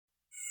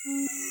Hello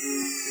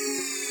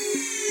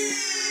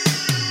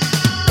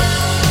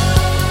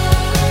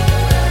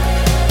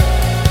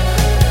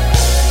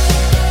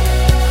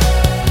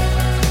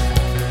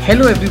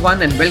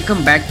everyone and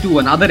welcome back to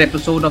another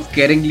episode of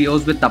Caring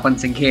Leos with Tapan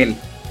Singhel.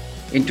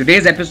 In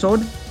today's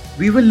episode,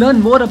 we will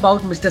learn more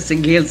about Mr.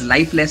 Singhel's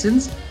life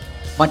lessons,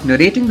 but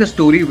narrating the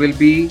story will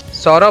be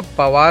Saurabh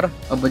Pawar,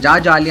 a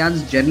Bajaj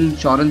Allianz general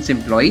insurance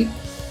employee.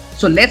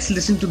 So let's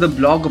listen to the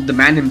blog of the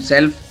man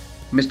himself,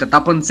 Mr.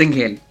 Tapan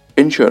Singhel.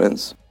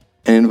 Insurance,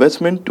 an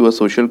investment to a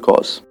social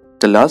cause.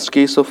 The last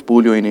case of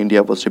polio in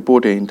India was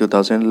reported in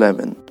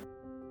 2011.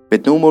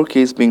 With no more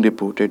case being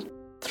reported,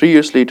 3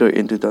 years later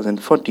in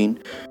 2014,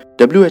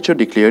 WHO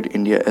declared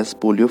India as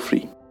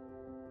polio-free.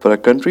 For a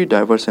country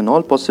diverse in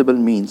all possible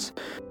means,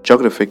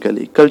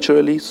 geographically,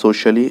 culturally,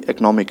 socially,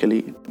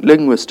 economically,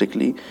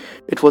 linguistically,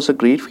 it was a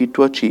great feat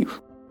to achieve.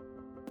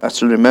 I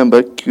still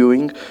remember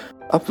queuing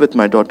up with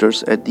my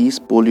daughters at these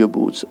polio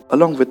booths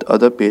along with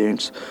other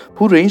parents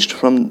who ranged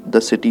from the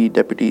city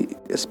deputy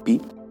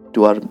SP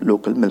to our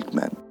local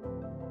milkman.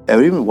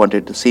 Everyone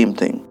wanted the same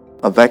thing,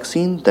 a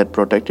vaccine that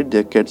protected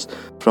their kids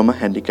from a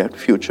handicapped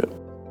future.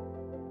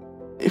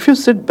 If you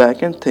sit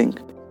back and think,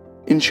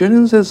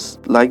 insurance is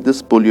like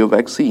this polio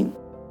vaccine,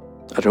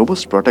 a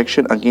robust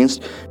protection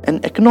against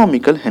an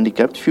economical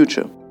handicapped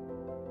future.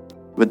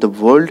 With the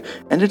world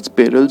and its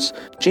perils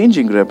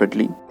changing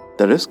rapidly,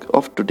 the risks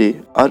of today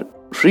are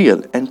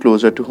real and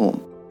closer to home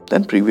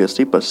than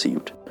previously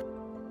perceived.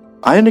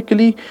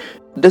 Ironically,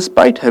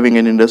 despite having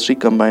an industry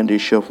combined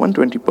ratio of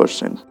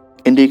 120%,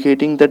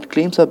 indicating that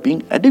claims are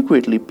being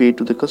adequately paid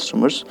to the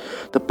customers,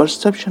 the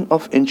perception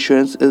of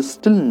insurance is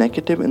still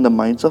negative in the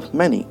minds of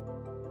many.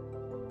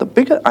 The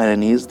bigger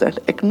irony is that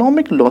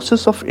economic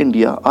losses of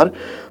India are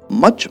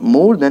much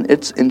more than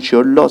its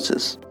insured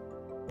losses.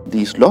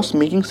 These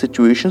loss-making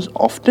situations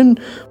often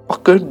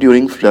occur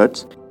during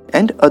floods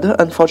and other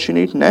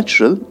unfortunate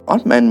natural or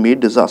man-made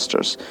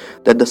disasters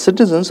that the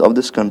citizens of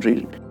this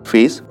country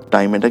face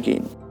time and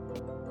again.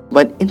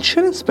 While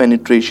insurance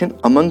penetration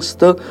amongst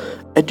the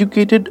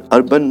educated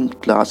urban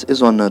class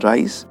is on a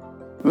rise,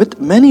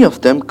 with many of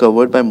them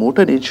covered by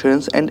motor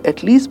insurance and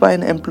at least by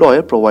an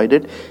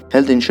employer-provided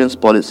health insurance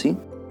policy,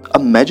 a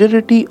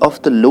majority of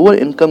the lower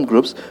income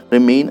groups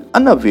remain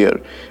unaware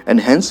and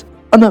hence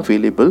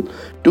unavailable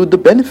to the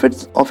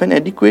benefits of an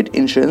adequate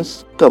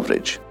insurance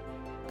coverage.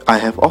 I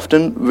have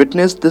often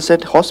witnessed this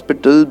at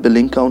hospital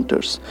billing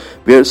counters,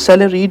 where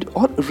salaried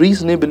or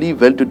reasonably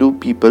well-to-do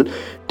people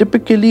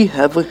typically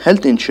have a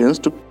health insurance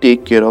to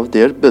take care of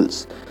their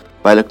bills,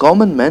 while a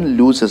common man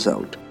loses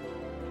out.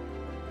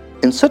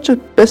 In such a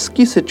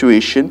pesky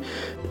situation,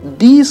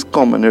 these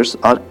commoners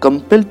are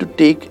compelled to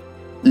take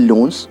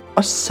loans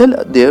or sell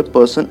their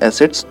personal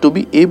assets to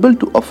be able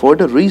to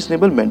afford a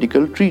reasonable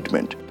medical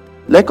treatment.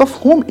 Lack of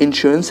home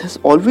insurance has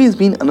always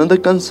been another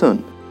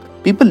concern.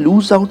 People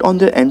lose out on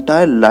their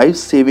entire life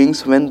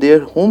savings when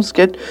their homes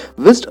get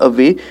whisked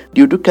away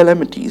due to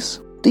calamities.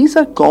 These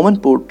are common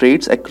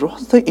portraits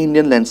across the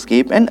Indian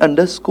landscape and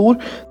underscore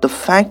the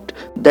fact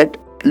that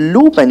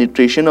low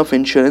penetration of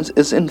insurance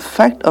is in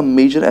fact a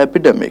major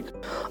epidemic,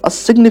 a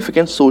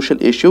significant social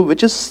issue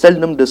which is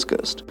seldom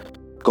discussed.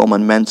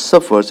 Common man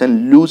suffers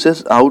and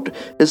loses out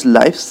his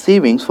life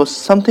savings for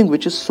something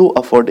which is so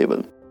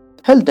affordable.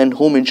 Health and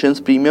home insurance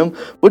premium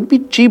would be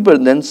cheaper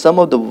than some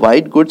of the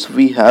white goods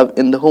we have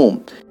in the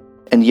home,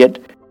 and yet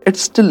it's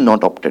still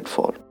not opted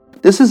for.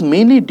 This is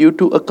mainly due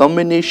to a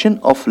combination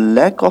of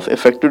lack of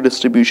effective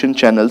distribution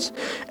channels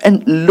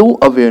and low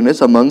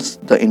awareness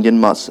amongst the Indian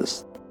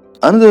masses.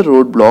 Another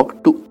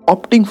roadblock to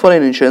opting for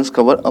an insurance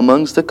cover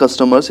amongst the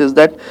customers is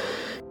that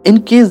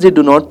in case they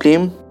do not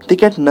claim, they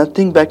get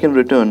nothing back in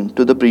return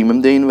to the premium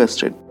they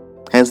invested.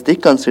 Hence, they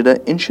consider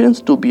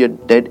insurance to be a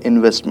dead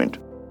investment.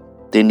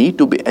 They need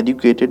to be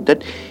educated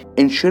that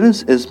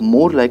insurance is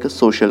more like a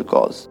social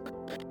cause.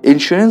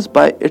 Insurance,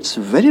 by its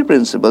very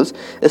principles,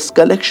 is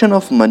collection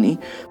of money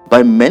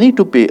by many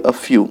to pay a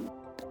few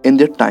in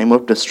their time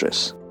of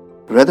distress.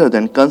 Rather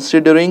than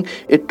considering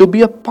it to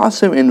be a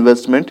passive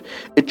investment,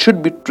 it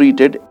should be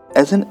treated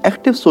as an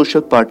active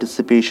social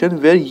participation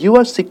where you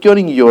are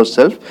securing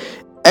yourself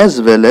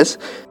as well as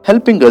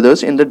helping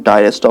others in the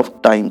direst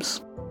of times.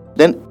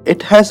 Then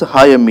it has a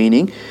higher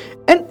meaning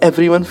and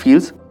everyone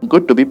feels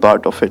good to be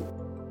part of it.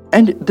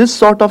 And this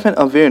sort of an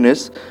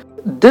awareness,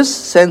 this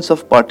sense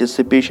of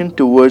participation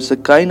towards a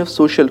kind of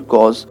social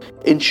cause,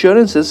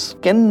 insurances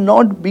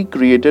cannot be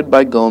created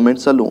by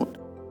governments alone.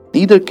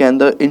 Neither can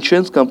the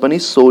insurance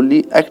companies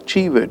solely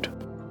achieve it.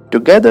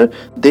 Together,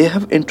 they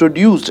have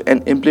introduced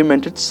and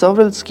implemented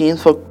several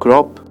schemes for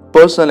crop,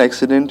 personal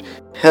accident,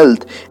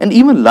 health, and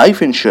even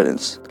life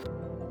insurance.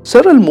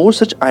 Several more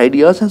such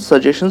ideas and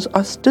suggestions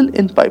are still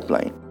in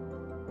pipeline.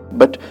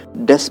 But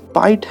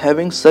despite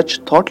having such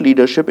thought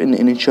leadership in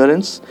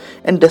insurance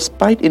and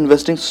despite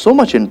investing so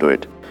much into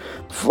it,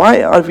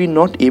 why are we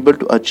not able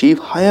to achieve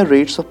higher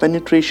rates of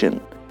penetration?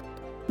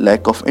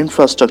 Lack of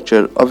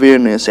infrastructure,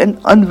 awareness,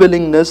 and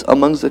unwillingness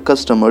amongst the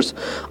customers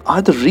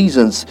are the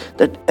reasons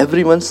that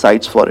everyone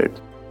cites for it.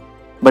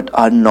 But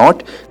are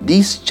not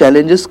these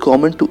challenges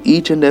common to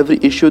each and every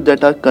issue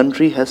that our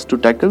country has to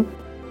tackle?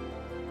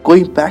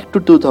 Going back to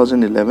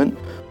 2011,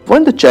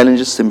 weren't the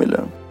challenges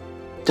similar?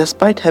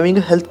 Despite having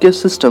a healthcare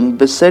system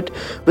beset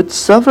with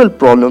several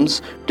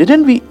problems,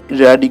 didn't we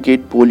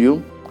eradicate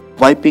polio,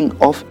 wiping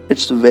off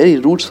its very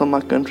roots from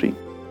our country?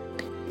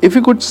 If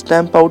we could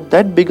stamp out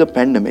that bigger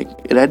pandemic,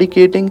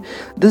 eradicating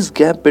this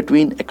gap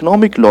between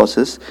economic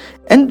losses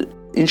and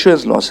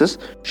insurance losses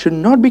should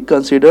not be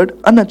considered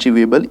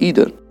unachievable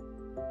either.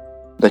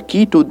 The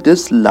key to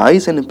this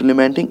lies in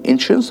implementing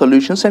insurance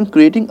solutions and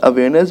creating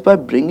awareness by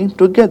bringing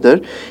together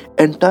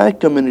entire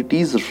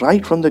communities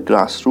right from the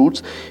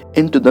grassroots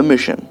into the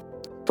mission.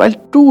 While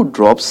 2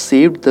 drops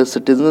saved the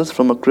citizens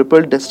from a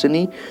crippled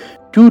destiny,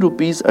 2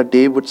 rupees a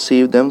day would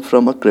save them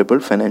from a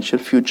crippled financial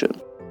future.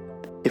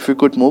 If we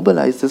could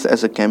mobilize this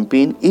as a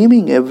campaign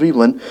aiming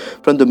everyone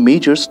from the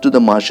majors to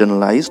the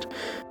marginalized,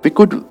 we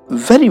could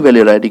very well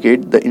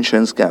eradicate the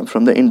insurance gap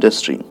from the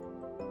industry.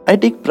 I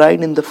take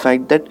pride in the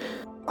fact that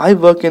I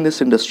work in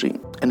this industry,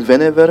 and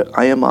whenever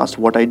I am asked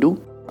what I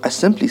do, I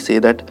simply say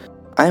that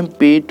I am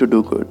paid to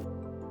do good.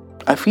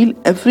 I feel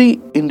every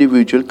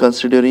individual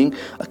considering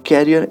a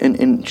career in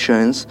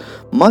insurance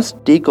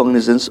must take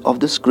cognizance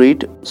of this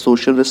great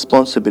social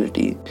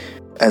responsibility,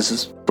 as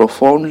it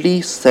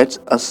profoundly sets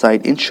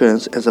aside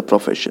insurance as a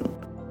profession.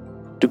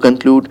 To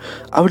conclude,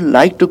 I would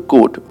like to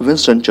quote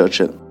Winston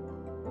Churchill.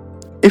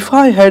 If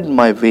I had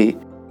my way,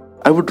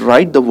 I would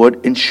write the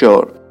word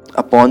insure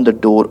upon the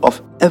door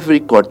of every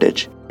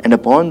cottage and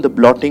upon the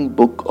blotting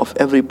book of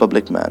every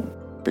public man,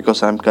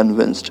 because I am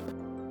convinced,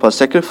 for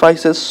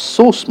sacrifices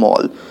so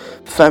small,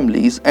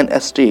 families and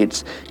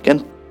estates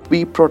can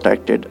be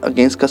protected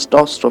against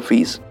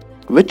catastrophes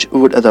which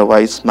would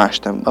otherwise smash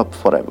them up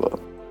forever.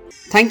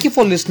 Thank you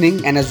for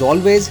listening, and as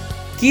always,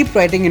 keep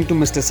writing into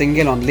Mr.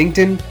 Singhel on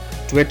LinkedIn,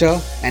 Twitter,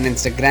 and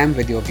Instagram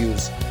with your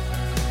views.